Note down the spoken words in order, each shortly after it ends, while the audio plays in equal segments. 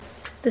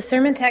The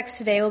sermon text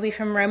today will be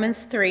from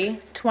Romans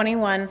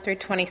 3:21 through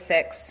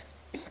 26.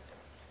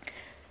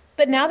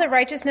 But now the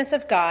righteousness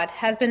of God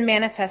has been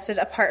manifested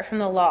apart from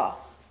the law,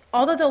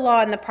 although the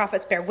law and the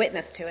prophets bear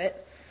witness to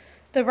it,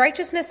 the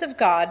righteousness of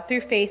God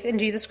through faith in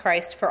Jesus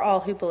Christ for all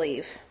who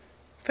believe.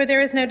 For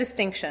there is no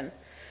distinction,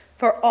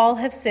 for all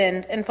have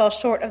sinned and fall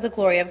short of the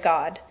glory of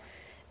God,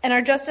 and are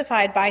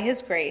justified by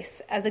his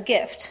grace as a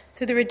gift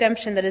through the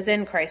redemption that is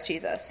in Christ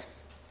Jesus,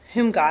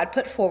 whom God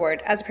put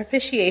forward as a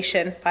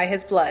propitiation by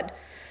his blood,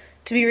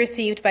 to be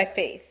received by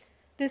faith.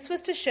 This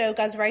was to show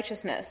God's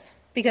righteousness,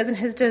 because in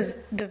his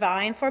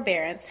divine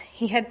forbearance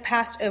he had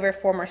passed over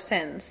former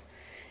sins.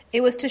 It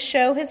was to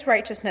show his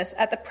righteousness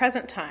at the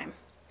present time,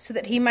 so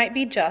that he might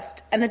be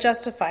just and the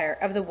justifier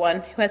of the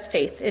one who has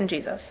faith in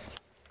Jesus.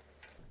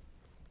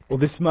 Well,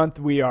 this month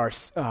we are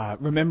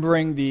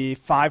remembering the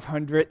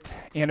 500th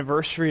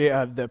anniversary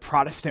of the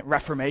Protestant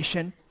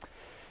Reformation.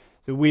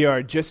 So we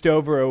are just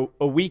over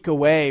a week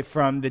away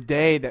from the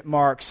day that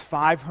marks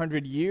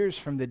 500 years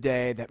from the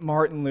day that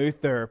Martin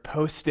Luther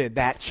posted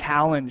that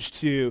challenge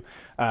to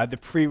the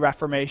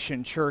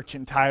pre-Reformation church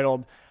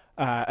entitled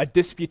A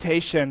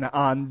Disputation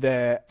on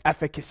the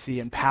Efficacy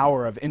and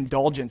Power of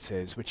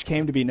Indulgences, which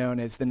came to be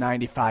known as the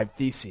 95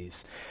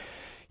 Theses.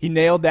 He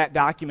nailed that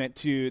document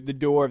to the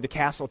door of the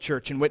Castle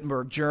Church in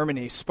Wittenberg,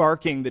 Germany,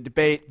 sparking the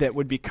debate that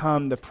would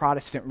become the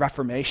Protestant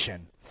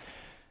Reformation.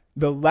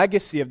 The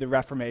legacy of the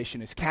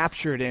Reformation is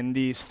captured in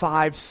these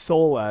 5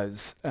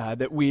 solas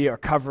that we are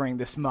covering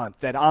this month,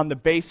 that on the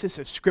basis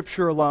of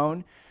Scripture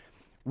alone,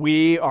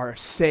 we are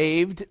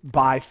saved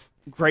by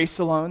grace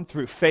alone,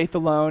 through faith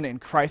alone, in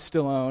Christ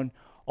alone,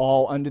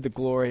 all under the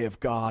glory of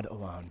God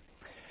alone.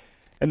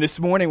 And this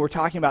morning we're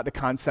talking about the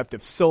concept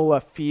of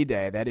sola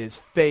fide, that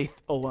is,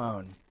 faith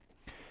alone.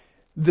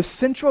 The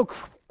central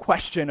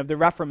question of the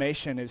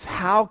Reformation is,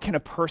 how can a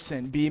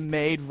person be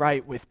made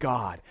right with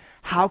God?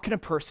 How can a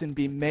person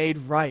be made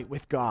right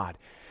with God?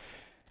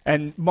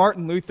 And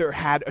Martin Luther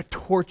had a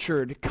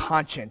tortured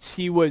conscience.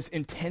 He was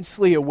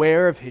intensely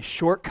aware of his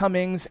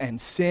shortcomings and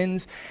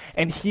sins,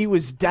 and he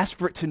was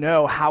desperate to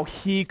know how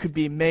he could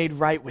be made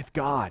right with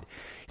God.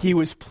 He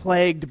was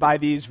plagued by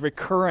these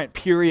recurrent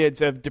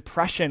periods of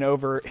depression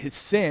over his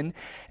sin,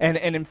 and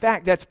in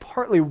fact, that's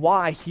partly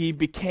why he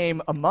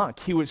became a monk.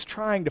 He was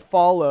trying to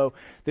follow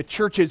the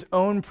church's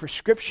own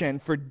prescription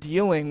for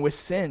dealing with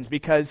sins,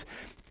 because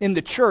in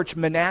the church,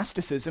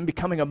 monasticism,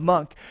 becoming a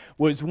monk,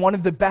 was one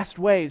of the best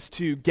ways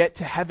to get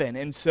to heaven.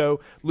 And so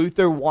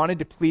Luther wanted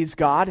to please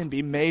God and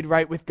be made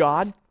right with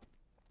God.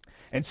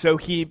 And so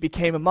he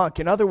became a monk.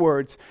 In other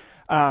words,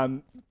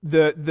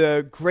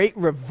 the great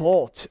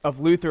revolt of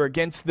Luther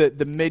against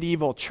the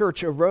medieval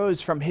church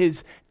arose from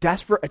his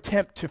desperate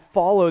attempt to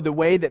follow the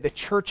way that the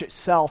church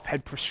itself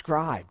had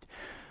prescribed.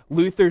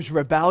 Luther's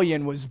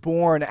rebellion was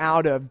born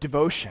out of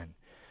devotion.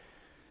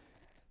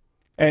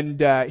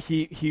 And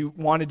he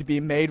wanted to be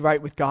made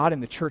right with God,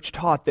 and the church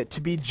taught that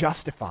to be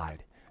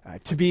justified,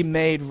 to be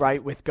made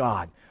right with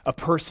God, a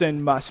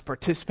person must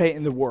participate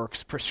in the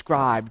works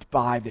prescribed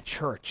by the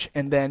church.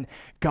 And then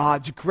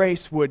God's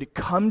grace would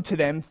come to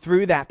them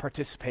through that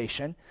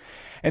participation.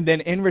 And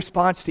then in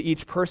response to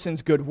each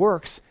person's good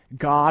works,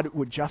 God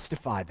would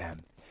justify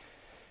them.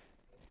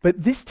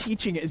 But this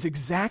teaching is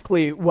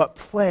exactly what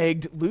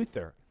plagued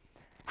Luther.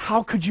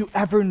 How could you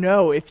ever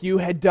know if you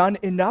had done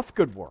enough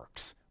good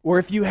works? Or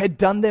if you had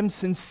done them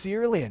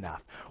sincerely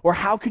enough? Or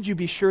how could you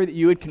be sure that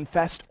you had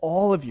confessed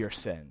all of your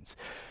sins?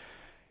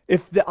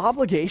 If the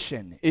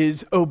obligation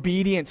is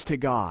obedience to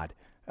God,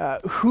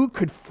 who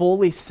could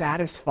fully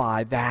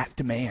satisfy that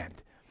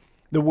demand?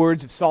 The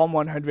words of Psalm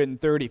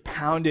 130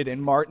 pounded in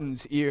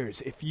Martin's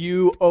ears. If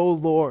you, O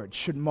Lord,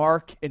 should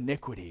mark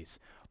iniquities,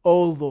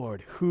 O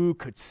Lord, who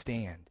could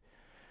stand?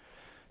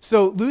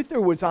 So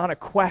Luther was on a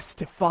quest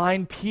to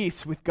find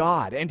peace with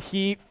God, and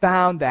he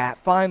found that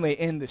finally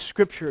in the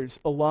Scriptures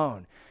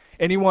alone.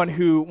 Anyone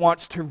who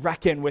wants to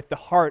reckon with the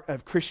heart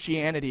of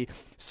Christianity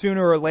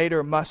sooner or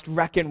later must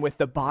reckon with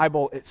the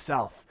Bible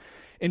itself.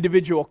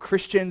 Individual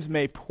Christians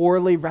may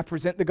poorly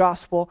represent the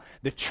gospel.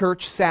 The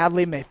church,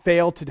 sadly, may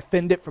fail to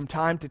defend it from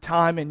time to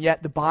time, and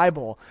yet the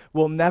Bible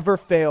will never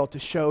fail to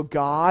show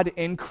God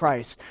in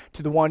Christ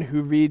to the one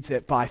who reads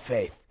it by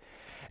faith.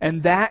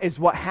 And that is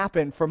what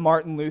happened for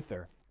Martin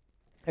Luther.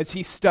 As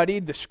he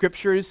studied the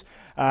Scriptures,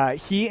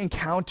 he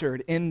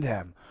encountered in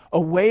them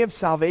a way of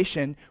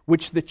salvation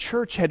which the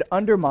church had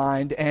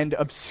undermined and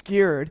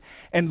obscured,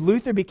 and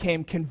Luther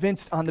became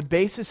convinced on the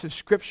basis of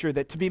Scripture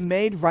that to be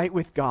made right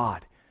with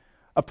God,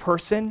 a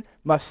person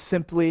must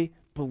simply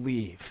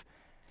believe,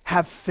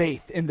 have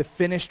faith in the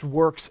finished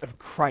works of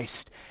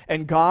Christ,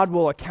 and God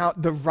will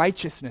account the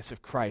righteousness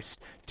of Christ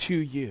to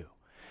you.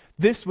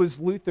 This was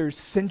Luther's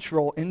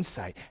central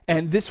insight,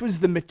 and this was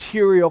the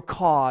material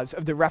cause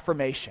of the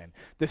Reformation,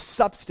 the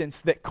substance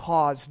that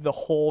caused the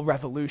whole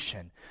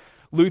revolution.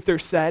 Luther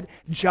said,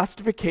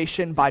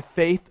 justification by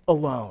faith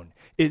alone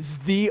is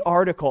the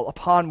article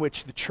upon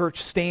which the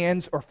church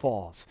stands or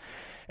falls.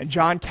 And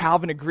John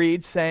Calvin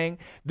agreed, saying,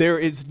 "There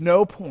is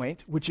no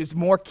point which is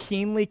more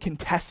keenly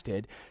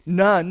contested,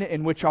 none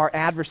in which our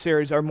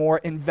adversaries are more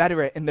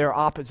inveterate in their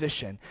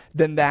opposition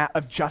than that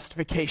of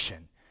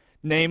justification,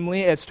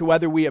 namely as to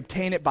whether we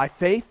obtain it by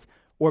faith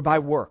or by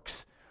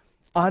works.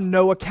 On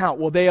no account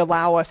will they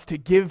allow us to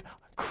give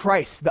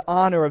Christ the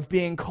honor of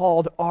being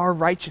called our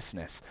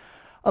righteousness,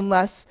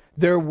 unless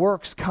their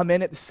works come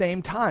in at the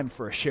same time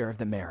for a share of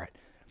the merit.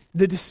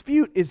 The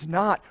dispute is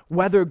not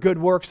whether good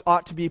works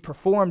ought to be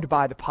performed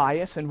by the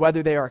pious and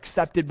whether they are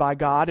accepted by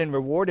God and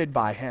rewarded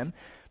by Him,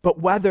 but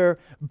whether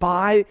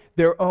by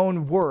their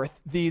own worth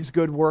these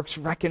good works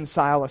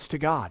reconcile us to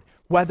God,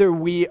 whether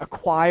we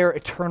acquire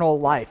eternal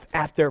life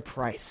at their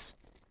price."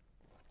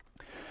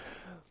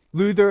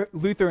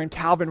 Luther and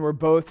Calvin were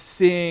both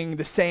seeing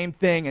the same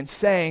thing and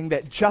saying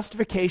that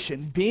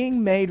justification,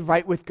 being made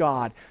right with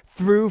God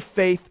through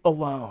faith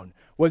alone,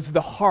 was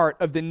the heart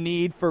of the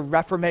need for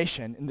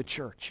reformation in the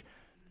church.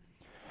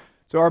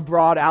 So our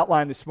broad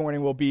outline this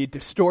morning will be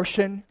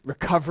distortion,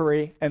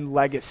 recovery, and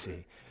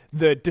legacy.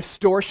 The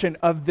distortion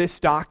of this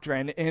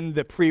doctrine in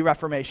the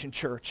pre-Reformation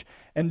church,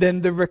 and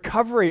then the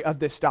recovery of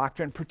this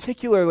doctrine,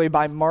 particularly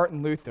by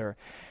Martin Luther,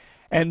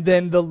 and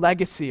then the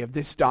legacy of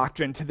this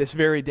doctrine to this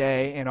very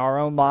day in our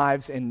own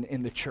lives and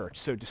in the church.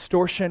 So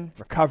distortion,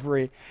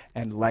 recovery,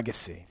 and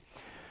legacy.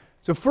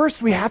 So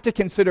first we have to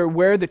consider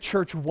where the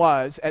church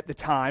was at the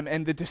time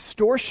and the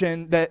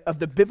distortion of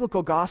the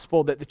biblical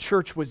gospel that the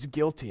church was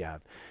guilty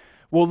of.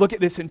 We'll look at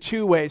this in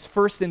two ways.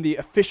 First, in the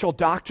official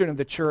doctrine of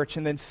the church,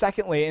 and then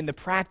secondly, in the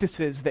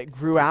practices that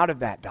grew out of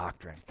that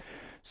doctrine.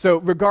 So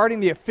regarding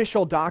the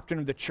official doctrine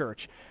of the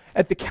church,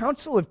 at the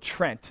Council of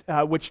Trent,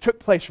 which took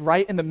place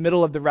right in the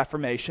middle of the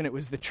Reformation, it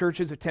was the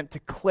church's attempt to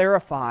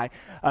clarify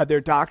their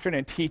doctrine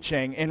and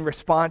teaching in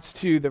response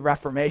to the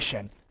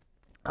Reformation.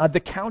 At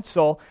the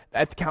Council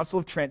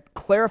of Trent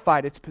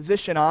clarified its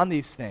position on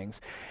these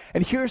things.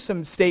 And here are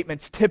some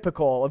statements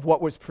typical of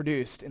what was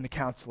produced in the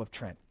Council of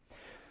Trent.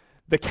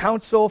 "The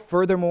Council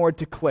furthermore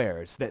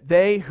declares that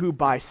they who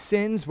by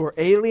sins were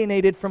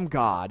alienated from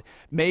God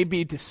may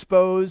be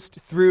disposed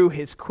through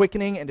His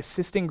quickening and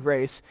assisting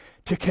grace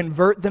to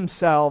convert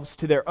themselves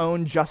to their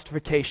own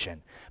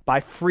justification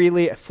by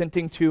freely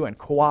assenting to and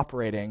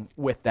cooperating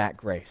with that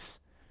grace."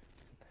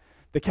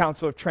 The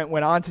Council of Trent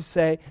went on to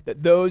say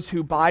that those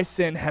who by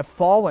sin have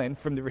fallen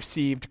from the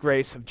received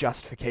grace of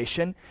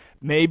justification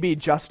may be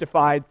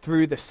justified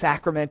through the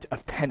sacrament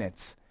of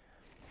penance,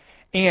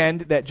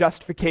 and that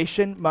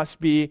justification must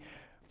be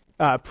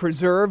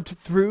preserved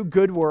through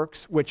good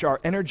works which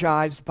are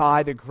energized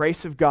by the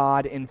grace of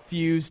God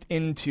infused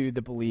into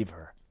the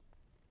believer.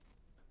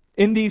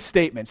 In these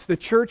statements, the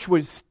church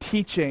was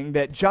teaching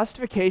that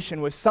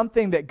justification was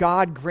something that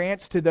God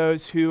grants to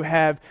those who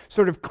have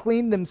sort of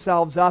cleaned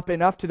themselves up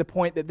enough to the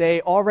point that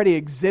they already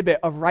exhibit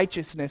a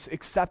righteousness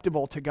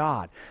acceptable to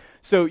God.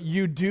 So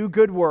you do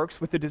good works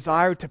with the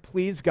desire to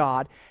please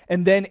God,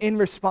 and then in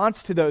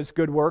response to those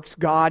good works,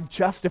 God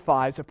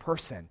justifies a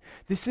person.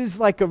 This is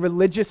like a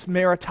religious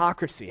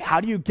meritocracy. How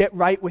do you get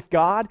right with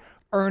God?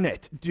 Earn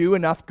it. Do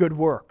enough good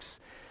works.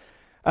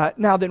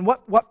 Now then,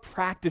 what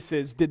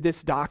practices did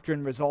this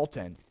doctrine result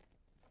in?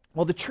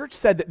 Well, the church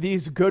said that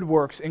these good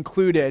works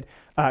included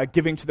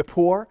giving to the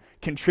poor,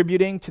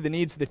 contributing to the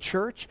needs of the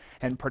church,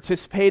 and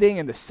participating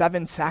in the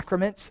 7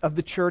 sacraments of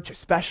the church,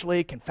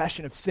 especially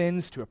confession of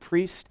sins to a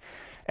priest,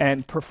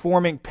 and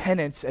performing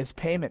penance as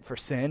payment for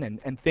sin,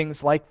 and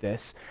things like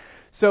this.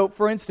 So,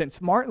 for instance,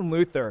 Martin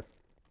Luther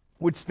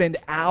would spend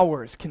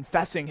hours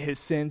confessing his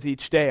sins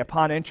each day.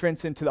 Upon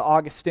entrance into the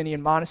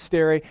Augustinian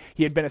monastery,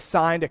 he had been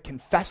assigned a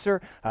confessor,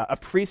 a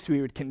priest who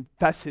he would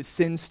confess his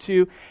sins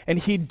to, and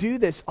he'd do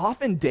this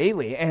often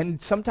daily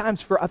and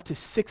sometimes for up to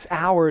 6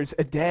 hours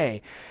a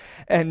day,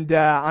 and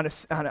on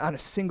a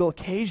single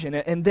occasion.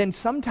 And then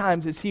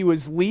sometimes as he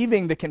was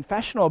leaving the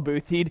confessional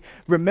booth, he'd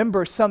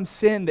remember some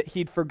sin that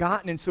he'd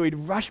forgotten, and so he'd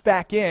rush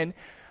back in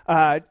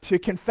to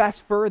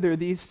confess further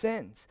these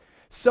sins.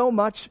 So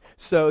much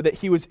so that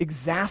he was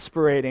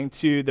exasperating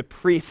to the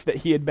priest that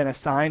he had been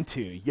assigned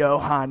to,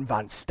 Johann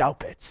von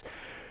Staupitz,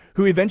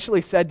 who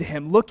eventually said to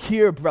him, "Look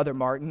here, Brother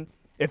Martin,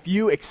 if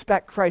you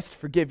expect Christ to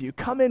forgive you,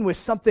 come in with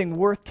something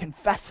worth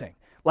confessing,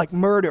 like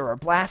murder or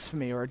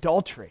blasphemy or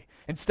adultery,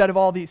 instead of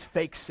all these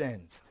fake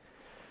sins."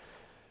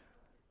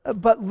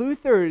 But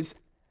Luther's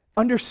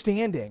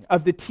understanding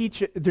of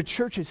the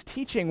church's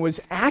teaching was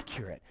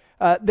accurate.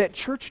 That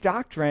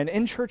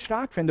in church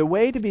doctrine, the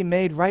way to be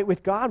made right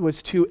with God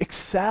was to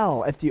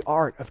excel at the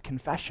art of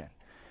confession.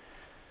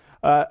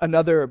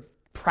 Another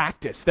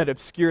practice that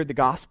obscured the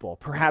gospel,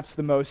 perhaps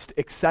the most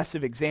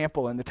excessive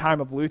example in the time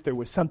of Luther,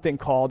 was something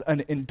called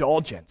an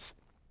indulgence.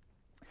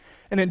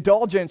 An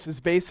indulgence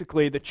was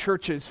basically the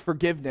church's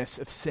forgiveness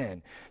of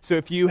sin. So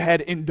if you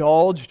had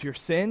indulged your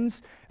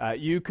sins,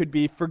 you could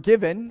be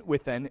forgiven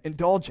with an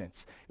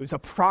indulgence. It was a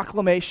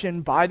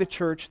proclamation by the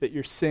church that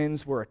your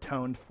sins were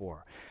atoned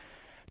for.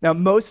 Now,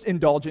 most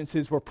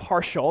indulgences were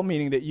partial,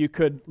 meaning that you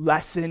could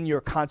lessen your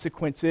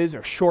consequences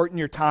or shorten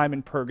your time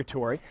in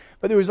purgatory.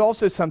 But there was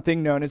also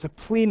something known as a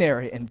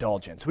plenary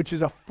indulgence, which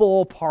is a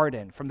full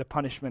pardon from the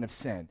punishment of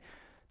sin.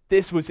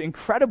 This was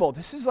incredible.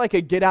 This is like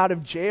a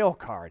get-out-of-jail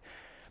card,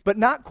 but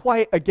not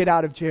quite a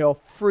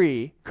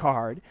get-out-of-jail-free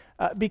card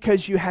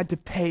because you had to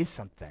pay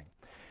something.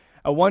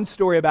 One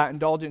story about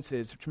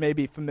indulgences, which may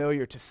be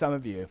familiar to some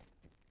of you,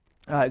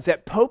 is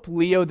that Pope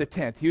Leo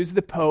X, he was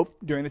the Pope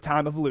during the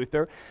time of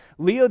Luther.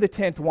 Leo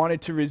X wanted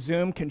to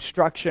resume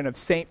construction of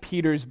St.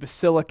 Peter's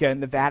Basilica in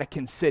the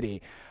Vatican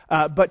City.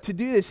 But to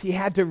do this, he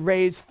had to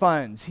raise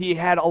funds. He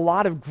had a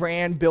lot of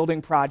grand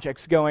building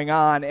projects going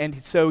on,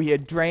 and so he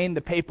had drained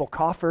the papal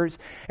coffers,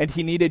 and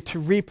he needed to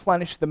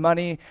replenish the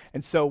money.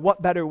 And so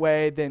what better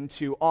way than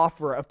to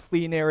offer a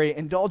plenary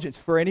indulgence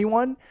for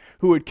anyone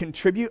who would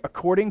contribute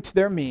according to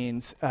their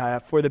means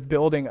for the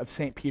building of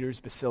St. Peter's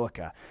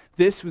Basilica.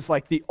 This was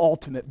like the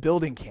ultimate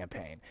building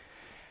campaign.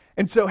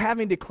 And so,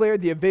 having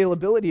declared the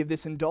availability of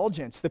this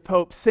indulgence, the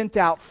Pope sent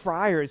out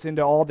friars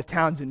into all the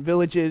towns and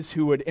villages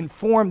who would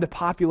inform the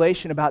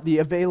population about the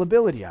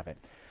availability of it.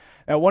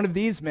 Now, one of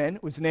these men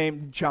was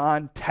named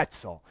John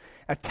Tetzel.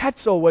 Now,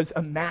 Tetzel was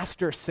a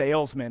master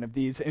salesman of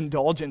these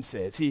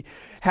indulgences. He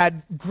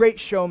had great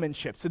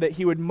showmanship so that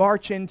he would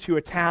march into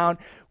a town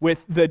with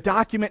the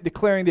document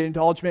declaring the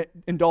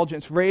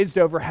indulgence raised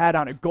overhead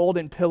on a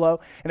golden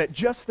pillow, and at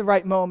just the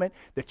right moment,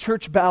 the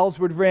church bells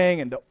would ring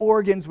and the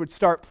organs would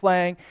start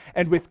playing,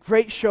 and with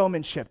great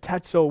showmanship,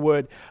 Tetzel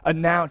would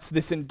announce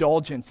this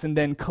indulgence and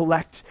then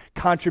collect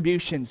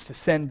contributions to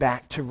send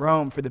back to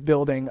Rome for the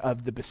building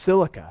of the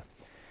basilica.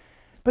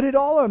 But it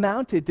all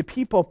amounted to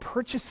people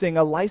purchasing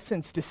a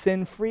license to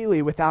sin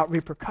freely without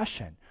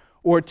repercussion,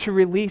 or to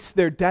release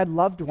their dead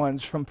loved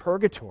ones from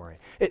purgatory.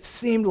 It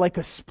seemed like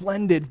a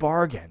splendid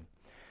bargain.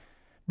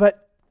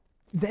 But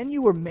then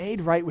you were made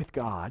right with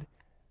God,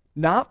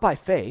 not by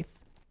faith,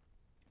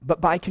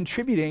 but by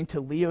contributing to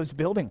Leo's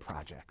building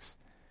projects.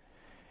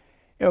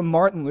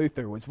 Martin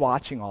Luther was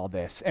watching all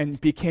this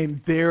and became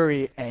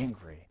very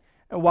angry.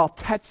 And while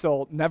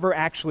Tetzel never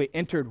actually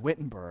entered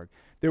Wittenberg,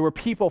 there were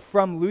people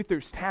from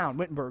Luther's town,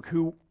 Wittenberg,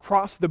 who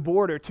crossed the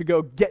border to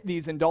go get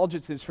these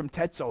indulgences from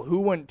Tetzel. Who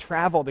wouldn't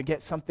travel to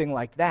get something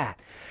like that?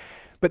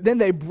 But then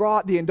they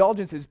brought the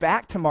indulgences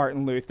back to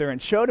Martin Luther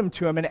and showed them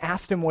to him and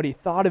asked him what he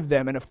thought of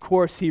them. And of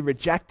course, he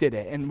rejected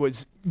it and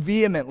was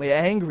vehemently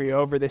angry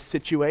over this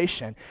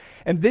situation.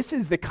 And this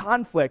is the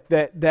conflict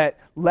that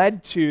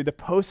led to the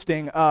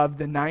posting of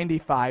the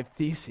 95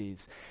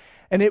 Theses.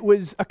 And it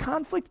was a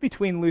conflict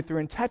between Luther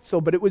and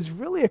Tetzel, but it was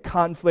really a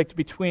conflict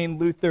between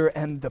Luther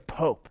and the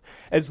Pope.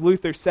 As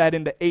Luther said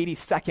in the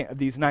 82nd of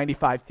these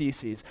 95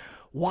 Theses,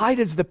 why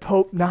does the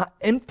Pope not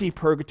empty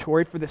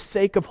purgatory for the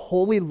sake of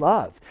holy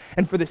love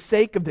and for the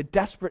sake of the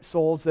desperate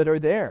souls that are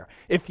there,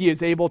 if he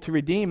is able to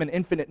redeem an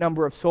infinite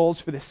number of souls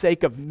for the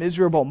sake of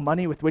miserable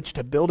money with which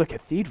to build a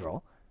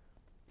cathedral?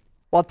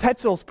 While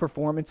Tetzel's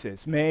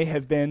performances may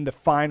have been the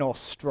final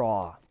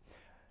straw,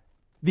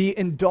 the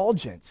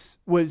indulgence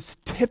was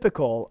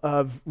typical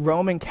of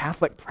Roman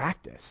Catholic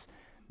practice,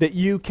 that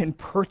you can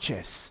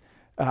purchase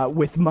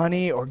with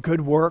money or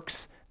good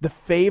works the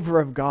favor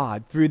of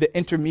God through the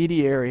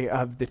intermediary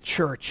of the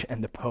church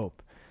and the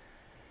Pope.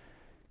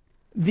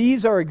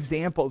 These are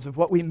examples of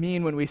what we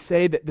mean when we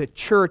say that the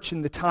church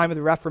in the time of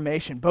the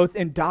Reformation, both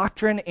in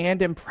doctrine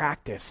and in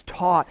practice,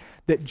 taught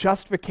that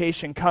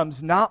justification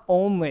comes not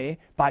only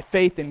by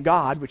faith in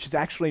God, which is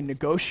actually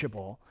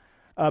negotiable,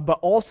 but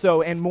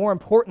also, and more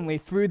importantly,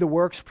 through the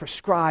works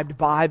prescribed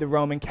by the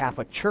Roman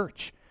Catholic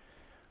Church.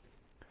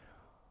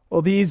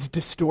 Well, these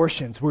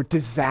distortions were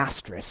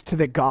disastrous to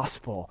the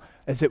gospel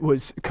as it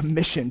was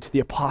commissioned to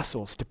the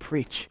apostles to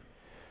preach.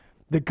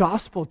 The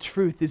gospel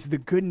truth is the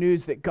good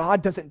news that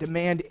God doesn't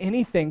demand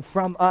anything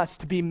from us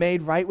to be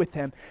made right with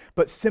him,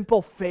 but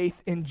simple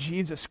faith in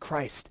Jesus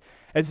Christ.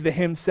 As the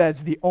hymn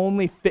says, the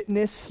only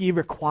fitness he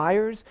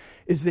requires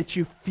is that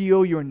you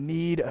feel your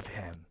need of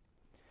him.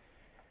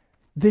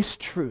 This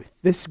truth,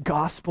 this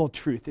gospel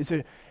truth, is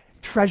a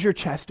treasure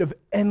chest of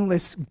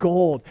endless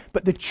gold,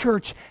 but the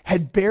church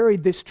had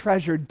buried this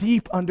treasure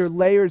deep under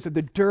layers of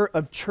the dirt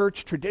of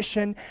church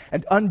tradition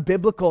and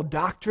unbiblical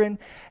doctrine,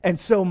 and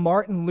so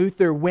Martin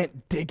Luther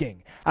went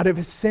digging. Out of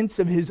a sense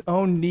of his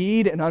own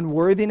need and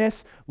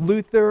unworthiness,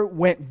 Luther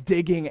went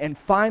digging, and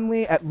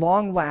finally, at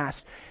long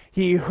last,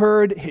 he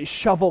heard his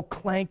shovel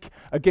clank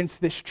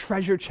against this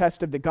treasure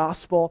chest of the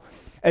gospel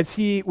as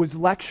he was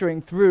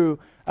lecturing through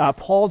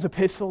Paul's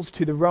epistles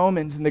to the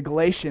Romans and the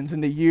Galatians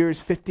in the years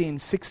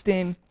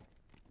 1516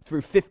 through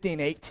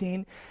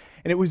 1518.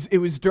 And it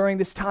was during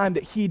this time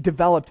that he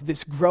developed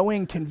this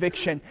growing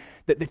conviction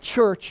that the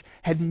church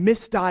had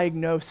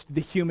misdiagnosed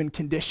the human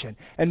condition.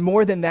 And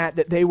more than that,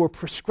 that they were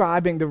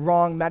prescribing the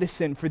wrong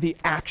medicine for the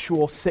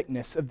actual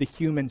sickness of the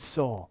human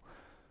soul.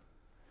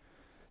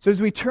 So as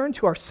we turn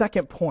to our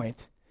second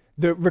point,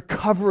 the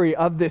recovery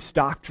of this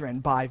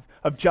doctrine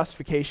of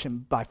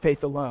justification by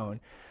faith alone,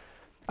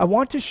 I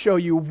want to show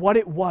you what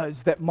it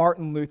was that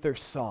Martin Luther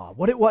saw,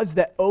 what it was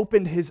that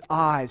opened his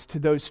eyes to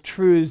those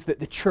truths that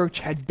the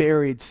church had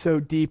buried so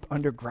deep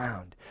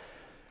underground.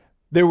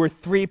 There were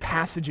 3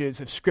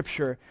 passages of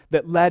Scripture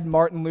that led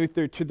Martin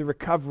Luther to the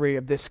recovery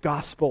of this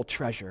gospel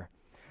treasure.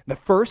 The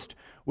first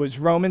was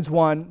Romans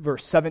 1,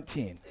 verse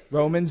 17.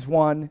 Romans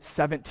 1,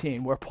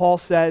 17, where Paul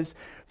says,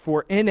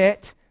 "For in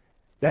it,"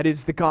 that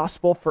is the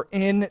gospel, "for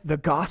in the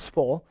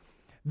gospel,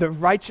 the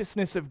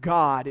righteousness of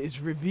God is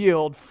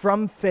revealed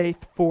from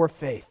faith for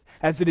faith.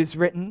 As it is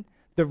written,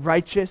 the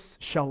righteous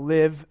shall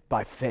live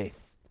by faith."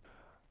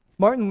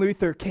 Martin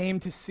Luther came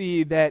to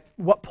see that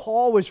what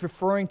Paul was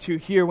referring to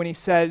here when he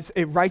says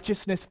a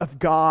righteousness of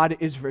God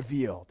is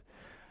revealed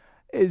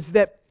is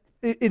that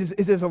it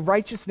is a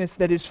righteousness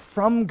that is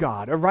from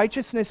God, a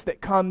righteousness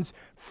that comes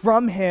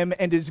from Him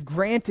and is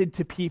granted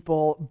to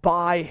people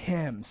by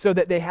Him so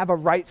that they have a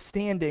right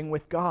standing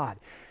with God.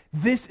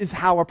 This is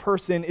how a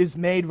person is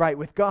made right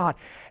with God.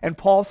 And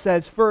Paul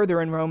says further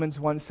in Romans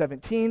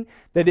 1:17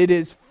 that it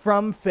is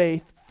from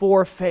faith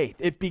for faith.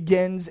 It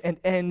begins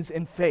and ends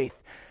in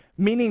faith,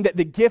 meaning that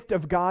the gift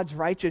of God's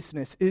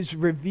righteousness is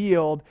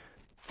revealed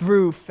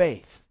through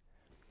faith.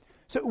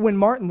 So when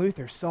Martin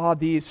Luther saw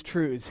these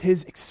truths,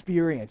 his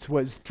experience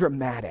was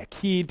dramatic.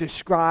 He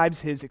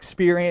describes his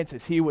experience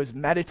as he was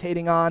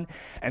meditating on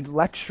and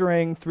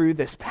lecturing through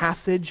this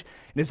passage.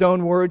 In his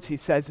own words, he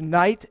says,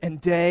 "Night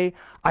and day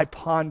I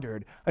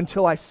pondered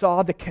until I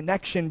saw the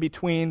connection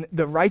between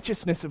the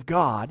righteousness of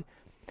God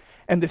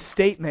and the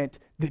statement,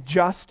 'The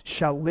just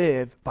shall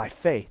live by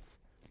faith.'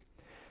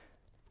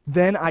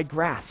 Then I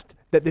grasped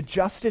that the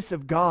justice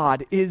of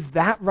God is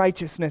that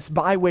righteousness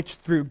by which,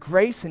 through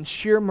grace and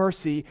sheer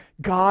mercy,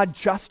 God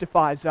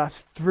justifies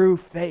us through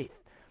faith.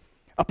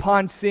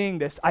 Upon seeing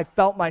this, I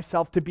felt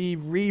myself to be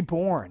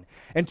reborn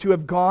and to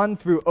have gone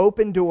through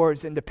open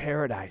doors into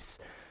paradise.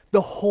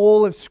 The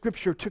whole of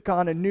Scripture took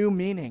on a new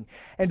meaning,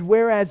 and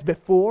whereas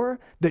before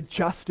the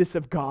justice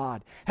of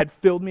God had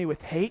filled me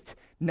with hate,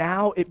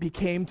 now it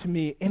became to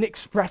me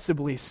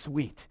inexpressibly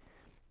sweet.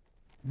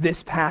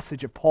 This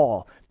passage of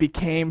Paul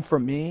became for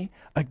me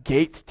a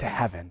gate to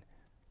heaven."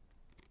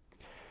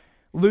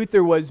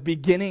 Luther was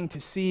beginning to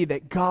see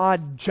that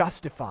God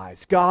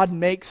justifies, God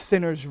makes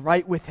sinners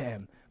right with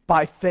Him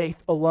by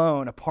faith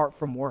alone, apart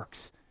from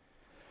works.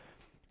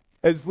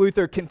 As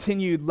Luther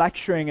continued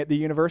lecturing at the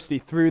university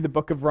through the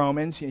book of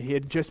Romans, he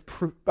had just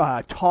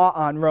taught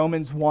on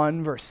Romans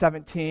 1, verse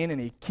 17,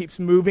 and he keeps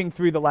moving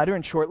through the letter,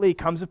 and shortly he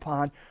comes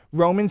upon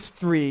Romans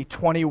 3,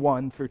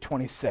 21 through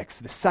 26,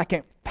 the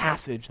second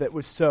passage that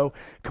was so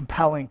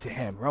compelling to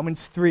him.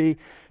 Romans 3,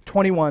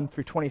 21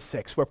 through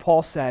 26, where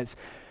Paul says,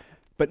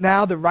 "But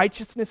now the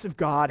righteousness of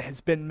God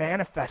has been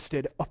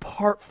manifested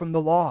apart from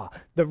the law,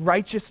 the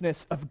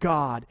righteousness of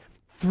God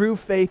through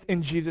faith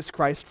in Jesus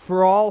Christ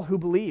for all who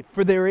believe.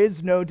 For there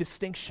is no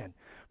distinction.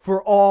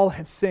 For all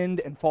have sinned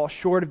and fall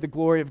short of the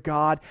glory of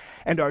God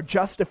and are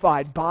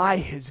justified by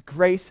His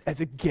grace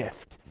as a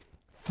gift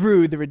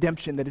through the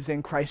redemption that is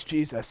in Christ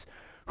Jesus,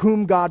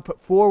 whom God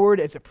put forward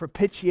as a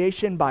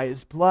propitiation by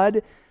His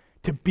blood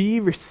to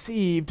be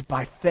received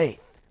by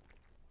faith."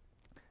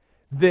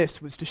 This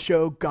was to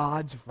show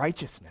God's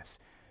righteousness.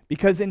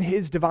 Because in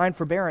His divine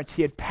forbearance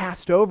He had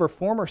passed over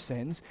former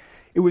sins,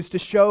 it was to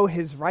show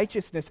His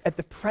righteousness at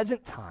the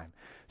present time,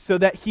 so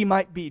that He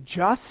might be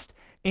just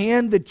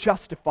and the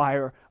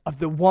justifier of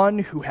the one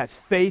who has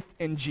faith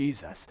in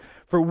Jesus.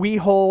 For we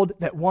hold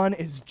that one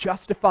is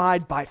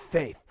justified by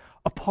faith,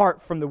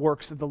 apart from the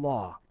works of the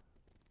law.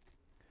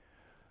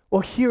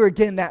 Well, here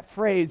again, that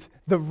phrase,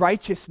 the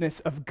righteousness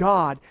of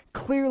God,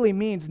 clearly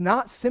means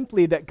not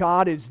simply that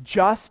God is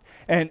just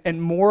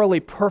and morally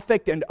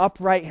perfect and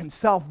upright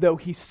Himself, though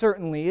He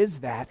certainly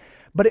is that,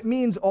 but it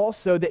means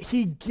also that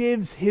He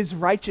gives His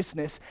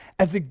righteousness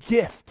as a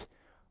gift,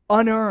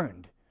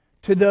 unearned,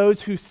 to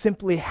those who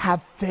simply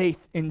have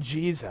faith in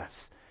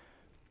Jesus.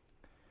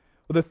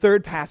 Well, the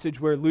third passage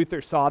where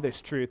Luther saw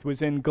this truth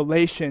was in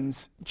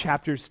Galatians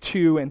chapters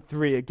 2 and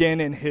 3. Again,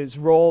 in his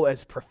role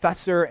as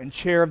professor and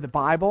chair of the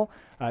Bible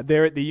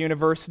there at the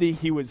university,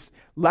 he was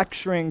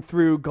lecturing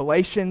through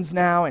Galatians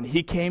now, and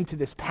he came to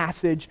this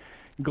passage,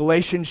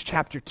 Galatians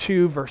chapter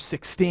 2, verse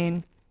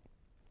 16,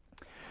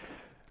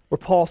 where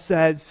Paul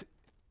says,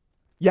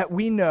 "Yet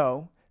we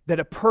know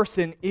that a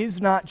person is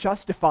not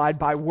justified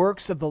by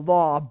works of the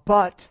law,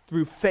 but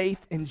through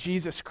faith in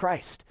Jesus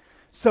Christ.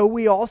 So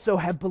we also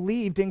have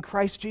believed in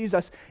Christ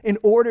Jesus in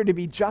order to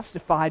be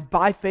justified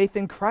by faith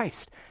in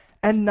Christ,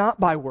 and not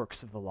by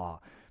works of the law,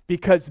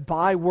 because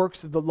by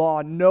works of the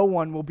law no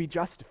one will be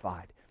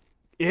justified.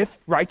 If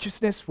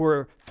righteousness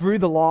were through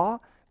the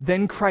law,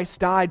 then Christ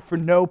died for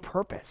no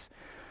purpose.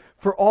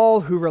 For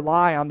all who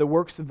rely on the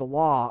works of the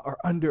law are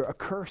under a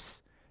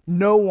curse.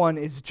 No one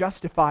is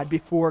justified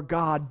before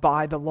God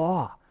by the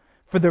law,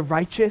 for the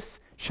righteous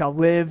shall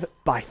live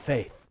by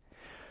faith.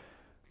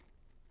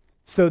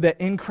 So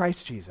that in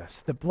Christ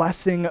Jesus, the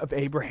blessing of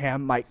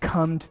Abraham might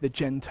come to the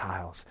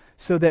Gentiles,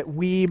 so that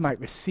we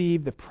might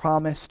receive the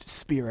promised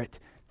Spirit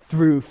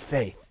through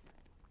faith."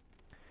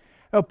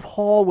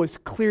 Paul was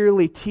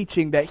clearly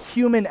teaching that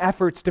human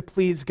efforts to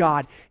please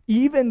God,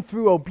 even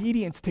through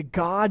obedience to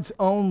God's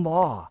own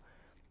law,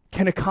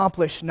 can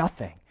accomplish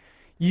nothing.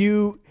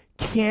 You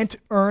can't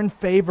earn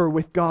favor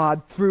with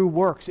God through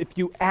works. If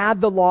you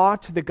add the law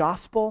to the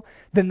gospel,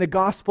 then the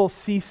gospel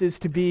ceases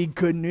to be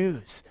good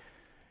news.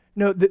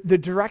 No, the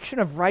direction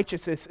of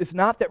righteousness is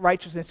not that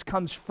righteousness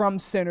comes from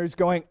sinners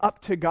going up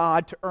to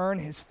God to earn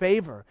his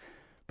favor,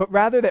 but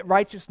rather that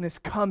righteousness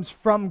comes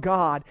from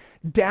God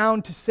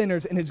down to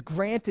sinners and is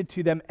granted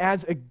to them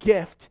as a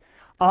gift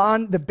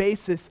on the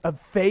basis of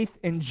faith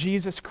in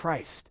Jesus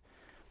Christ.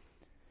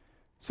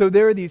 So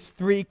there are these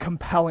three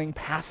compelling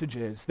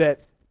passages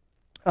that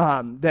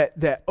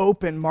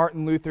open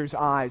Martin Luther's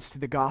eyes to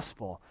the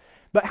gospel.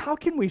 But how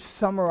can we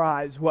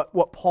summarize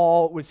what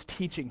Paul was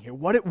teaching here,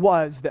 what it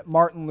was that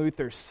Martin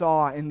Luther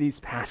saw in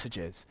these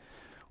passages?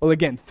 Well,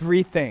 again,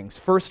 three things.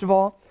 First of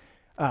all,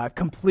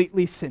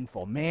 completely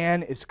sinful.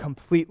 Man is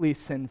completely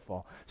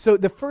sinful. So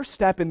the first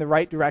step in the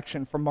right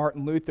direction for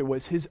Martin Luther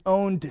was his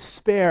own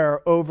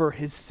despair over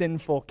his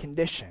sinful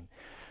condition.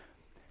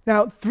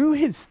 Now, through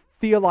his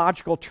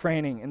theological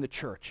training in the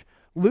church,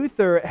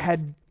 Luther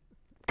had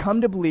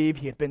come to believe,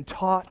 he had been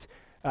taught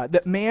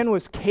that man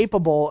was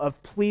capable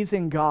of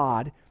pleasing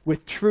God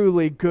with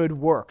truly good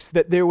works,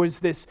 that there was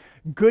this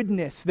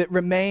goodness that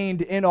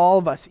remained in all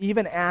of us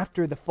even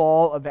after the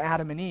fall of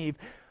Adam and Eve,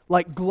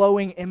 like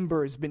glowing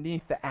embers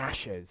beneath the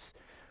ashes.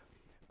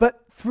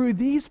 But through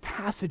these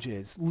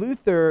passages,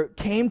 Luther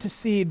came to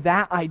see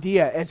that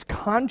idea as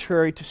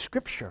contrary to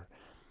Scripture.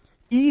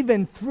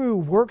 Even through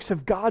works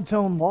of God's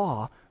own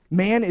law,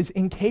 man is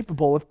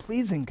incapable of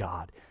pleasing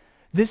God.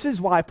 This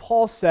is why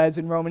Paul says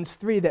in Romans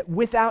 3 that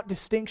without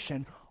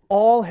distinction,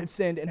 all have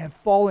sinned and have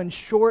fallen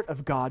short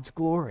of God's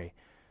glory.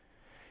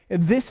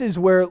 And this is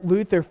where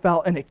Luther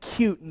felt an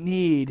acute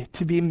need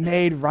to be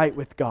made right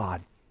with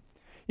God.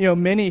 You know,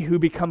 many who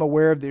become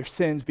aware of their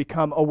sins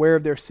become aware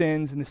of their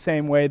sins in the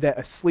same way that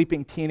a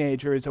sleeping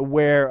teenager is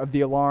aware of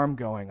the alarm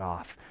going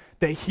off.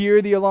 They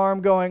hear the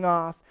alarm going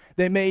off.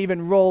 They may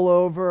even roll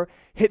over,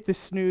 hit the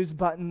snooze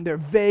button. They're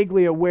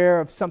vaguely aware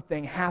of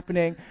something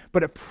happening,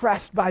 but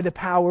oppressed by the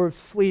power of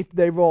sleep,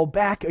 they roll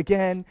back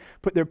again,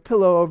 put their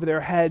pillow over their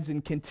heads,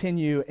 and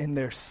continue in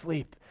their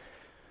sleep.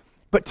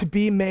 But to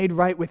be made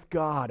right with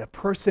God, a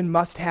person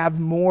must have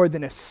more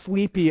than a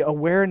sleepy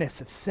awareness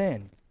of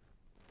sin.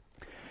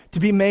 To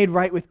be made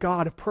right with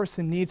God, a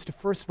person needs to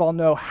first of all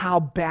know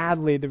how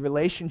badly the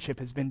relationship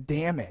has been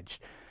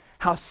damaged,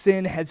 how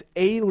sin has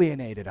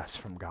alienated us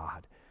from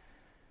God.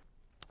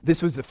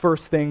 This was the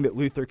first thing that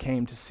Luther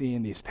came to see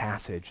in these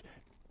passages,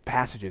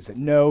 that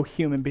no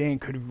human being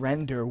could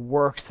render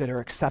works that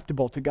are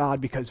acceptable to God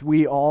because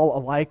we all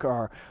alike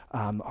are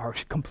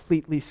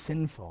completely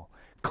sinful.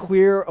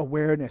 Clear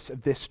awareness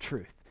of this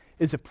truth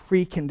is a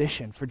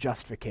precondition for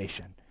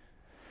justification.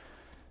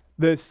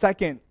 The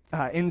second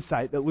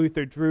insight that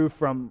Luther drew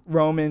from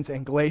Romans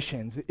and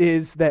Galatians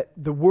is that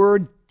the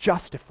word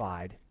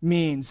justified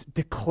means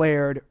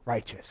declared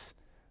righteous.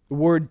 The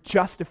word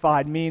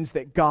justified means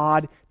that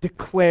God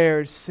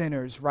declares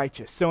sinners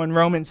righteous. So in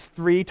Romans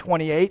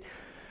 3:28,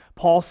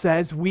 Paul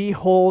says, we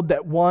hold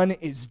that one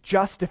is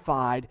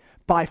justified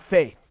by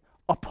faith,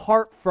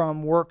 apart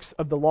from works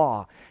of the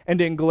law.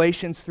 And in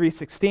Galatians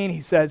 3:16,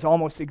 he says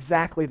almost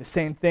exactly the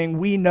same thing.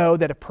 We know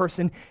that a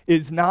person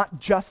is not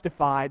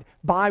justified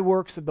by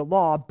works of the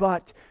law,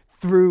 but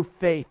through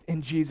faith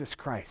in Jesus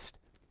Christ.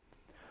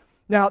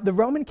 Now, the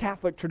Roman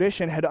Catholic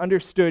tradition had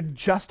understood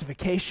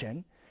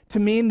justification to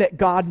mean that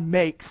God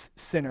makes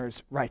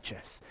sinners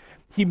righteous.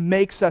 He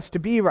makes us to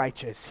be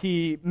righteous.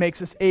 He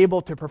makes us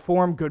able to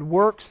perform good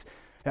works,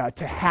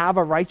 to have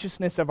a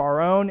righteousness of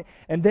our own,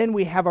 and then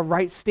we have a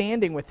right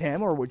standing with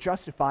Him, or we're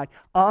justified,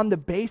 on the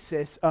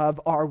basis of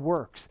our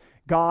works.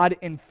 God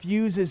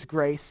infuses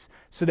grace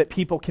so that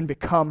people can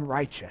become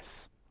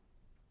righteous.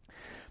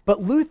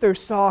 But Luther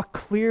saw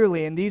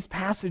clearly in these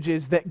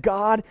passages that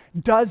God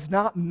does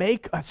not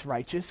make us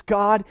righteous.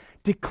 God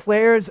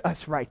declares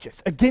us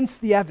righteous. Against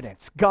the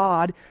evidence,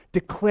 God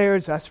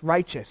declares us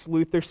righteous.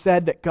 Luther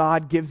said that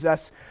God gives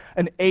us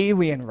an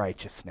alien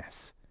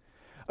righteousness,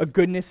 a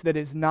goodness that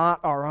is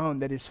not our own,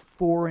 that is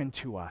foreign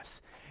to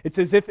us. It's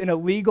as if in a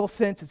legal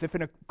sense, as if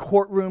in a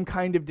courtroom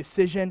kind of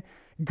decision,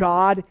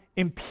 God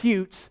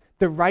imputes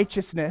the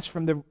righteousness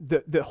from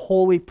the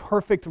holy,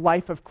 perfect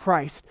life of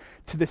Christ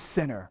to the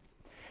sinner.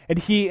 And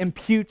He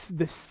imputes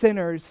the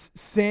sinner's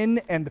sin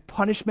and the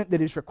punishment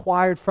that is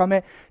required from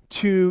it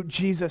to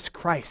Jesus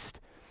Christ.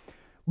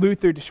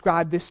 Luther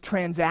described this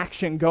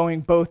transaction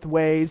going both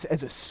ways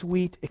as a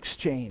sweet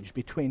exchange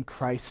between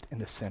Christ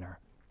and the sinner.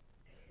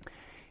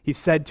 He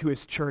said to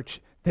his church,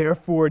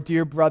 therefore,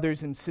 dear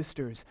brothers and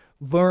sisters,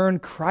 learn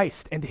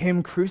Christ and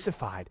Him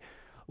crucified.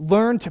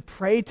 Learn to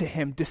pray to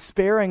Him,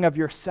 despairing of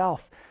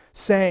yourself,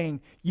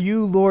 saying,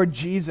 you, Lord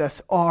Jesus,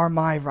 are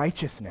my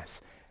righteousness,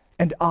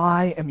 and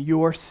I am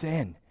your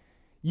sin.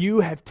 You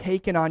have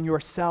taken on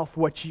yourself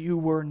what you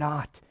were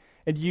not,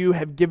 and you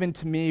have given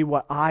to me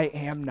what I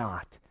am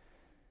not.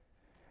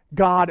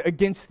 God,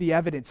 against the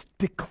evidence,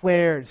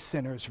 declares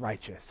sinners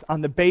righteous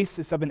on the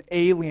basis of an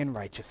alien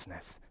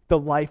righteousness, the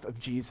life of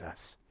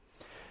Jesus.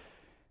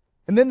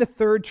 And then the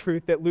third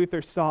truth that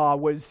Luther saw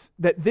was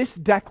that this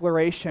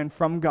declaration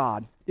from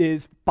God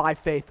is by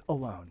faith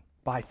alone,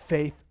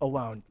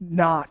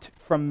 not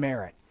from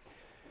merit.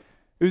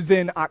 It was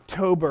in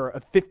October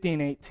of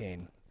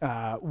 1518,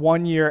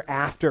 1 year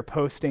after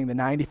posting the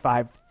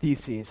 95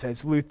 Theses,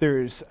 as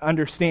Luther's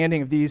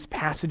understanding of these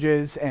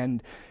passages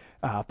and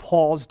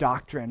Paul's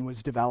doctrine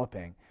was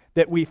developing,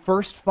 that we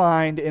first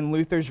find in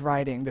Luther's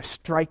writing the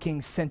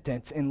striking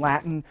sentence in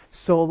Latin,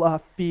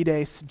 sola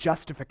fides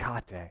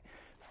justificate,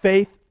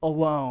 faith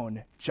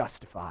alone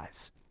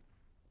justifies.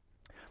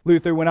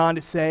 Luther went on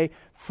to say,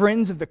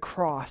 friends of the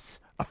cross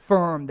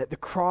affirm that the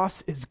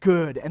cross is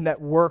good and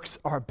that works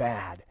are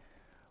bad.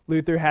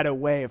 Luther had a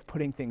way of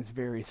putting things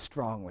very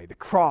strongly. The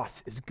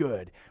cross is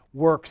good,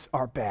 works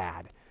are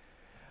bad.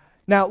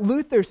 Now,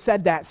 Luther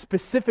said that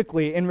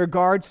specifically in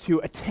regards to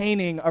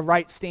attaining a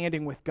right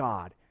standing with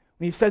God.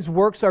 When he says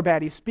works are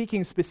bad, he's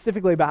speaking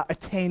specifically about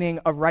attaining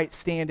a right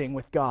standing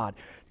with God.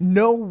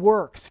 No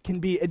works can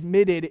be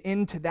admitted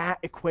into that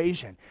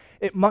equation.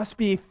 It must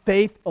be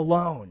faith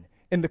alone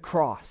in the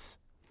cross.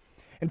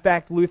 In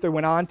fact, Luther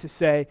went on to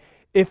say,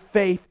 if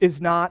faith is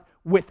not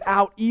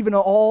without even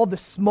all the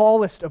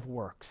smallest of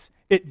works,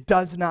 it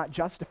does not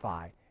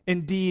justify.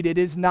 Indeed, it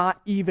is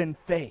not even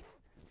faith.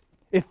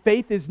 If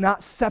faith is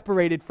not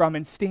separated from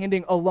and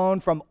standing alone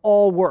from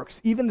all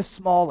works, even the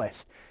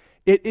smallest,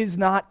 it is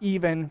not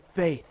even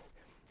faith.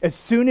 As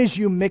soon as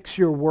you mix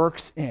your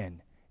works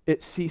in,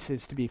 it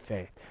ceases to be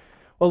faith.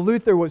 Well,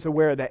 Luther was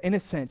aware that, in a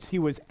sense, he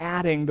was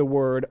adding the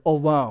word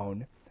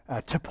alone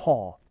to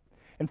Paul.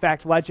 In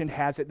fact, legend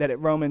has it that at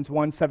Romans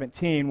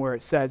 1:17, where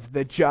it says,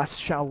 the just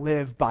shall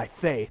live by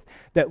faith,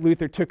 that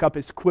Luther took up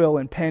his quill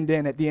and penned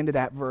in at the end of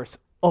that verse,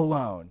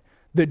 alone.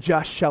 The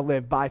just shall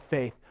live by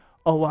faith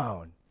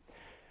alone.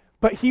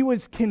 But he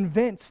was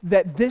convinced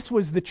that this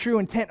was the true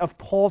intent of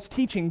Paul's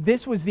teaching.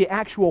 This was the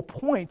actual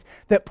point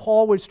that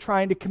Paul was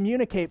trying to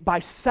communicate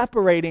by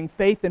separating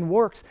faith and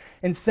works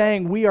and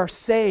saying we are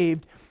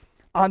saved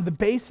on the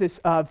basis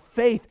of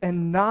faith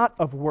and not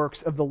of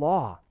works of the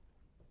law.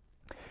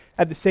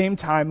 At the same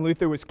time,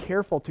 Luther was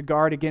careful to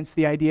guard against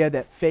the idea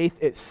that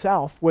faith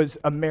itself was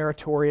a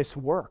meritorious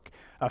work,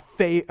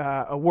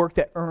 a work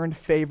that earned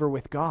favor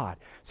with God.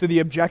 So the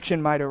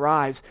objection might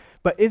arise,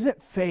 but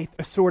isn't faith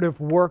a sort of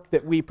work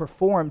that we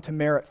perform to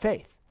merit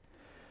faith?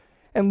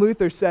 And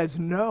Luther says,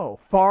 no,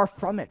 far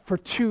from it, for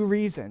two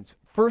reasons.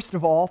 First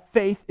of all,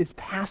 faith is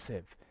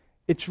passive.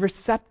 It's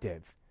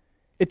receptive.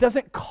 It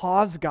doesn't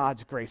cause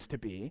God's grace to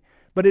be,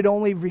 but it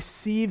only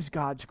receives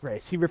God's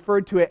grace. He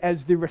referred to it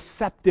as the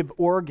receptive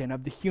organ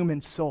of the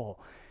human soul.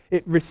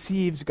 It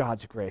receives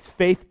God's grace.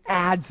 Faith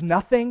adds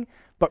nothing,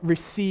 but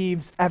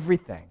receives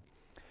everything.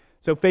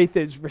 So faith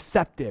is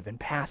receptive and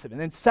passive. And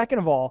then second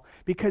of all,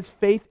 because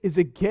faith is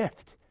a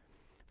gift.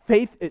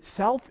 Faith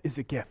itself is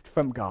a gift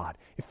from God.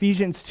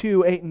 Ephesians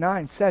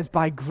 2:8-9 says,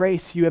 by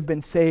grace you have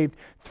been saved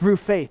through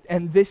faith.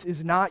 And this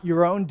is not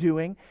your own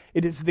doing.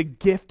 It is the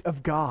gift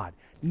of God,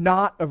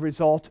 not a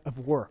result of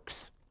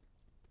works.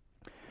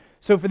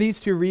 So for these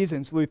two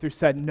reasons, Luther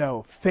said,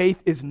 no,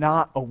 faith is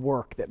not a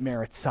work that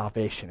merits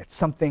salvation. It's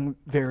something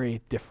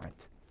very different.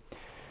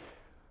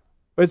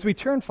 As we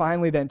turn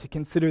finally then to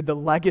consider the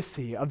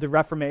legacy of the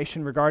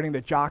Reformation regarding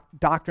the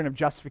doctrine of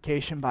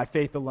justification by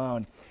faith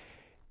alone,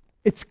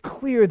 it's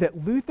clear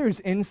that Luther's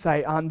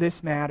insight on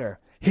this matter,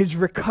 his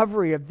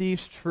recovery of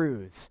these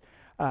truths,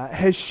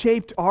 has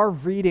shaped our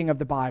reading of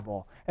the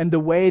Bible and the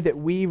way that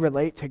we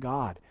relate to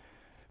God.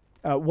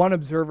 One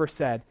observer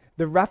said,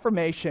 the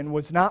Reformation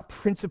was not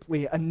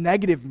principally a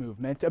negative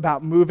movement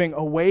about moving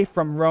away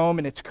from Rome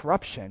and its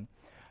corruption.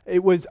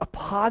 It was a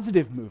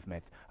positive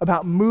movement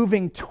about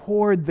moving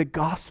toward the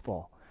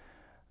gospel.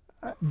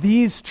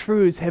 These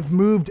truths have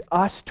moved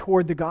us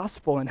toward the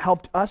gospel and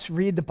helped us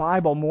read the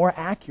Bible more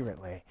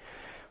accurately.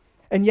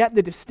 And yet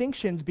the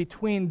distinctions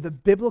between the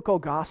biblical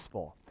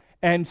gospel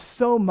and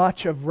so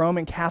much of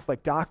Roman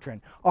Catholic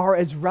doctrine are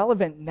as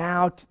relevant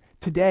now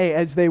today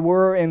as they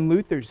were in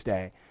Luther's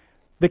day.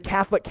 The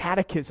Catholic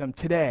Catechism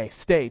today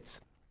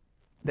states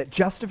that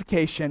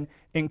justification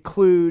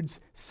includes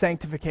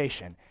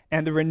sanctification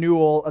and the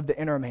renewal of the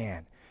inner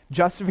man.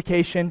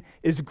 Justification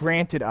is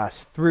granted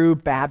us through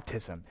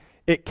baptism.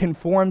 It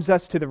conforms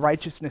us to the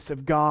righteousness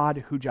of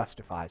God who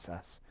justifies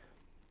us.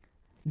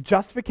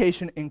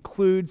 Justification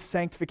includes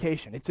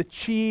sanctification. It's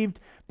achieved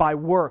by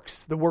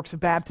works, the works of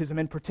baptism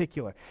in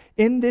particular.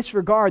 In this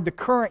regard, the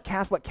current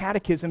Catholic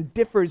Catechism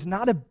differs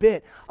not a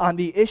bit on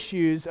the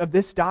issues of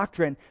this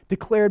doctrine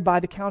declared by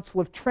the Council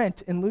of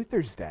Trent in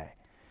Luther's day.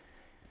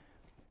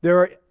 There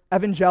are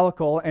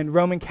evangelical and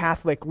Roman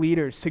Catholic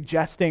leaders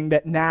suggesting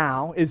that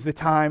now is the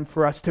time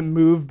for us to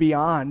move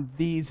beyond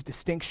these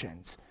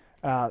distinctions.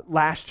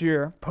 Last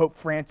year, Pope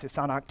Francis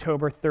on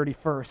October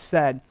 31st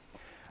said,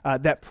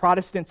 that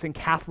Protestants and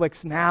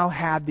Catholics now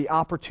have the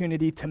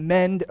opportunity to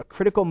mend a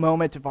critical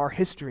moment of our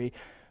history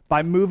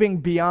by moving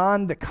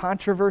beyond the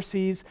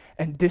controversies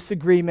and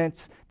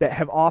disagreements that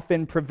have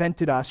often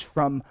prevented us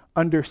from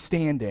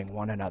understanding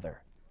one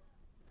another.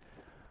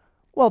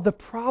 Well, the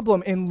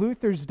problem in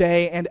Luther's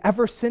day and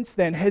ever since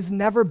then has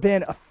never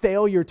been a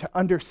failure to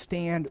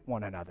understand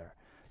one another.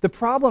 The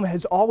problem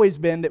has always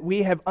been that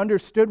we have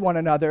understood one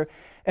another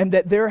and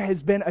that there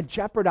has been a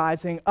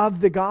jeopardizing of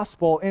the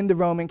gospel in the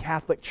Roman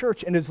Catholic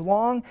Church. And as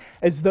long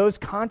as those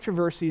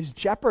controversies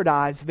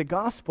jeopardize the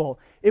gospel,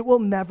 it will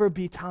never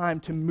be time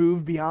to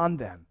move beyond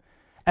them.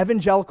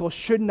 Evangelicals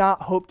should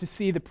not hope to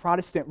see the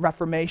Protestant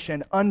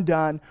Reformation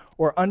undone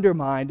or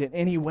undermined in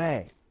any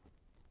way.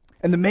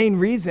 And the main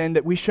reason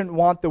that we shouldn't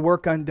want the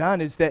work undone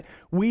is that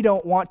we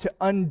don't want to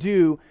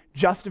undo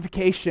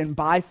justification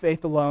by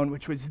faith alone,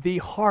 which was the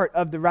heart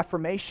of the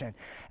Reformation.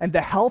 And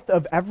the health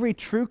of every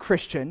true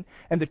Christian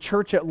and the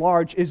church at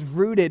large is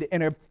rooted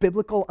in a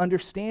biblical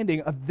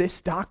understanding of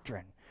this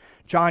doctrine.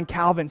 John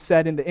Calvin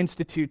said in the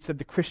Institutes of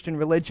the Christian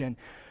Religion,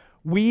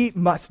 "We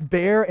must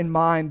bear in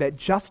mind that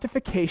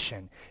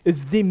justification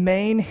is the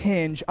main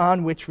hinge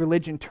on which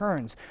religion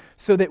turns,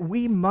 so that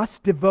we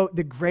must devote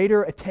the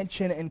greater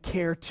attention and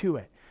care to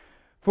it.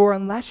 For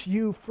unless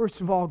you, first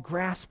of all,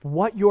 grasp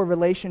what your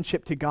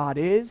relationship to God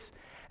is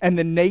and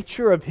the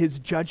nature of His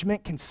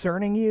judgment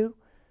concerning you,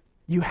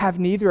 you have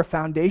neither a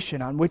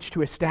foundation on which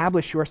to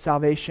establish your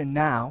salvation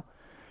now,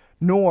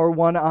 nor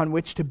one on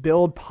which to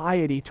build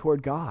piety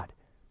toward God."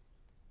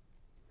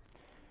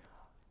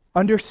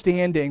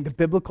 Understanding the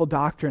biblical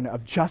doctrine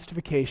of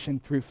justification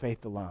through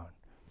faith alone,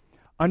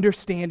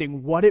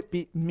 understanding what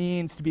it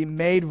means to be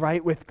made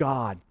right with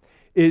God,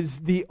 is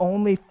the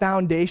only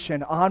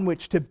foundation on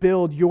which to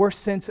build your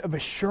sense of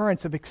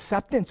assurance of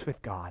acceptance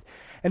with God.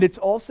 And it's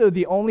also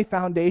the only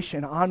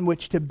foundation on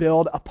which to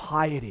build a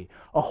piety,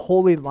 a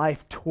holy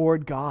life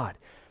toward God.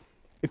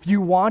 If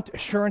you want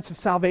assurance of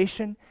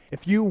salvation,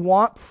 if you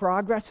want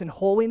progress in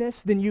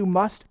holiness, then you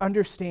must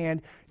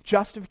understand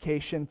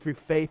justification through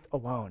faith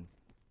alone.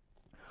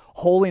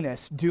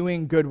 Holiness,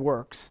 doing good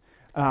works,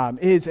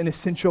 is an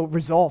essential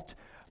result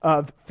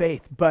of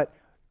faith, but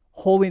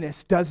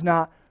holiness does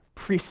not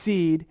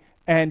precede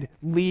and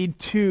lead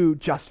to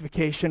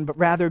justification, but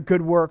rather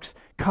good works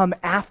come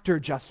after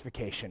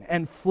justification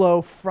and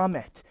flow from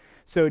it.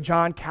 So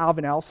John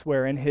Calvin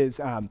elsewhere in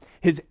his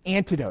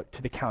antidote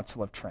to the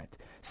Council of Trent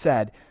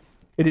said,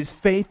 "It is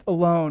faith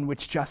alone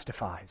which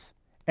justifies,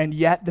 and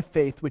yet the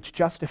faith which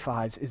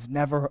justifies is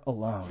never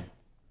alone."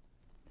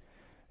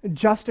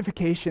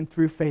 Justification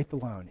through faith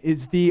alone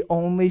is the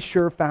only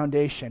sure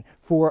foundation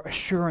for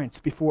assurance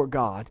before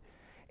God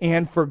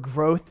and for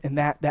growth in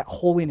that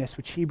holiness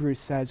which Hebrews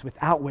says,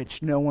 without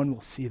which no one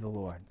will see the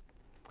Lord.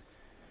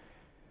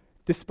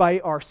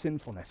 Despite our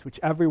sinfulness,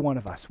 which every one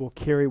of us will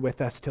carry with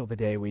us till the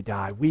day we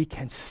die, we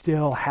can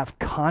still have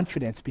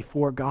confidence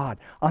before God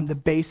on the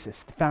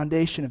basis, the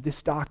foundation of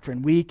this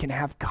doctrine. We can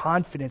have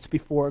confidence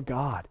before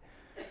God.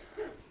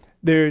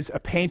 There's a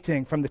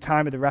painting from the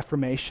time of the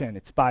Reformation.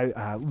 It's by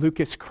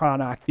Lucas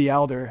Cranach the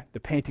Elder. The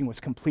painting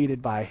was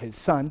completed by his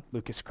son,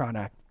 Lucas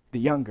Cranach the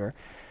Younger.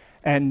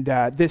 And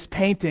this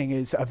painting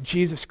is of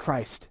Jesus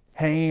Christ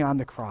hanging on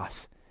the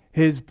cross,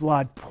 His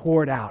blood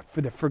poured out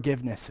for the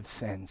forgiveness of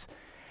sins.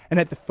 And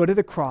at the foot of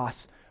the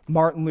cross,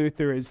 Martin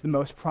Luther is the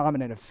most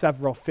prominent of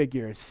several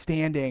figures,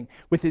 standing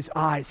with his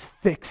eyes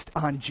fixed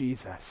on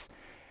Jesus.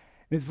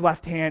 In his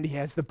left hand, he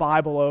has the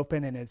Bible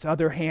open, and his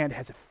other hand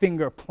has a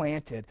finger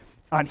planted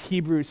on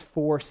Hebrews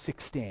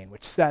 4:16,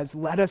 which says,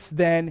 "Let us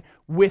then,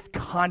 with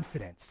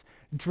confidence,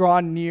 draw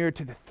near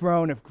to the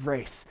throne of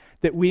grace,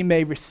 that we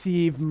may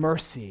receive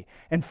mercy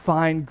and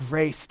find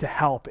grace to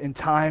help in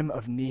time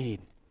of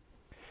need."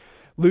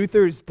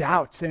 Luther's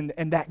doubts and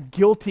that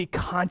guilty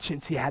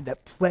conscience he had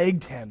that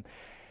plagued him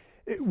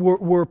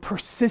were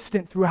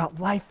persistent throughout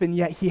life, and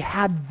yet he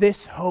had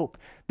this hope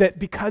that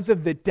because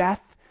of the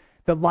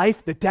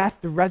life, the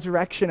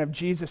resurrection of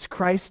Jesus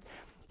Christ,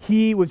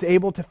 he was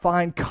able to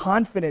find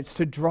confidence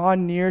to draw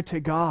near to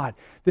God.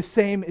 The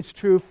same is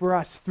true for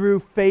us. Through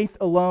faith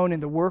alone in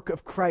the work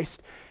of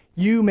Christ,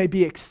 you may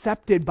be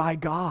accepted by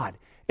God.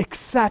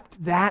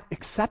 Accept that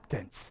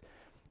acceptance.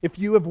 If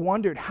you have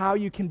wondered how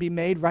you can be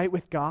made right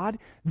with God,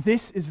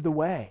 this is the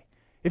way.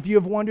 If you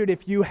have wondered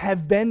if you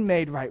have been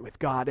made right with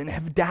God and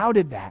have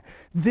doubted that,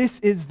 this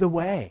is the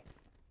way.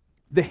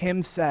 The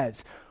hymn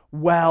says,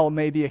 "Well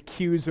may the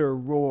accuser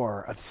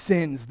roar of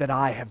sins that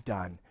I have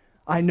done.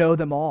 I know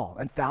them all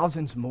and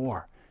thousands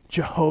more.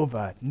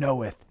 Jehovah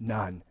knoweth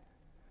none."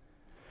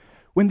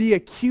 When the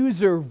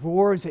accuser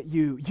roars at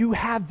you, you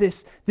have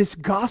this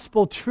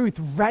gospel truth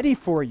ready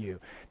for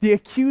you. The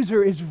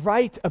accuser is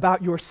right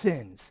about your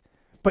sins,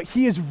 but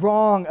he is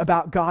wrong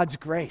about God's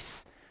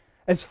grace.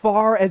 As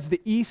far as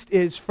the east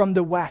is from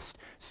the west,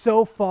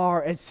 so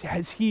far as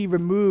has he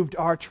removed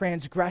our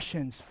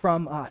transgressions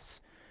from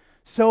us.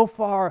 So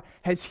far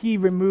has he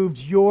removed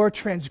your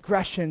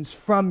transgressions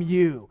from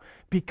you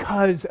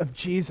because of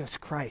Jesus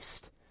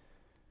Christ.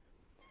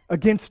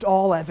 Against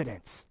all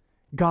evidence,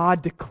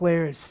 God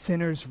declares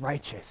sinners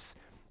righteous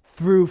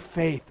through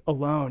faith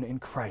alone in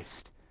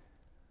Christ.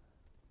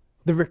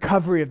 The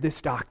recovery of this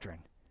doctrine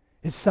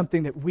is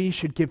something that we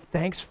should give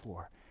thanks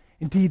for.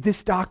 Indeed,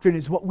 this doctrine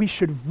is what we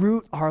should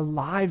root our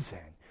lives in.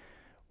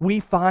 We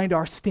find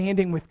our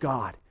standing with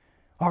God,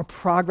 our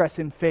progress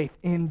in faith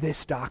in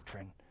this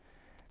doctrine.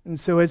 And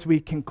so as we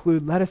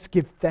conclude, let us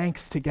give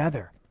thanks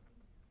together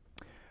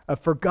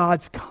for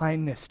God's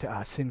kindness to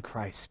us in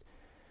Christ.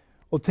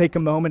 We'll take a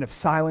moment of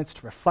silence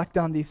to reflect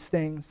on these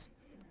things,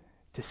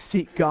 to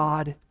seek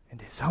God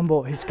and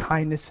his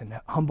kindness and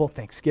humble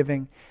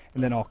thanksgiving,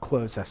 and then I'll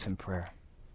close us in prayer.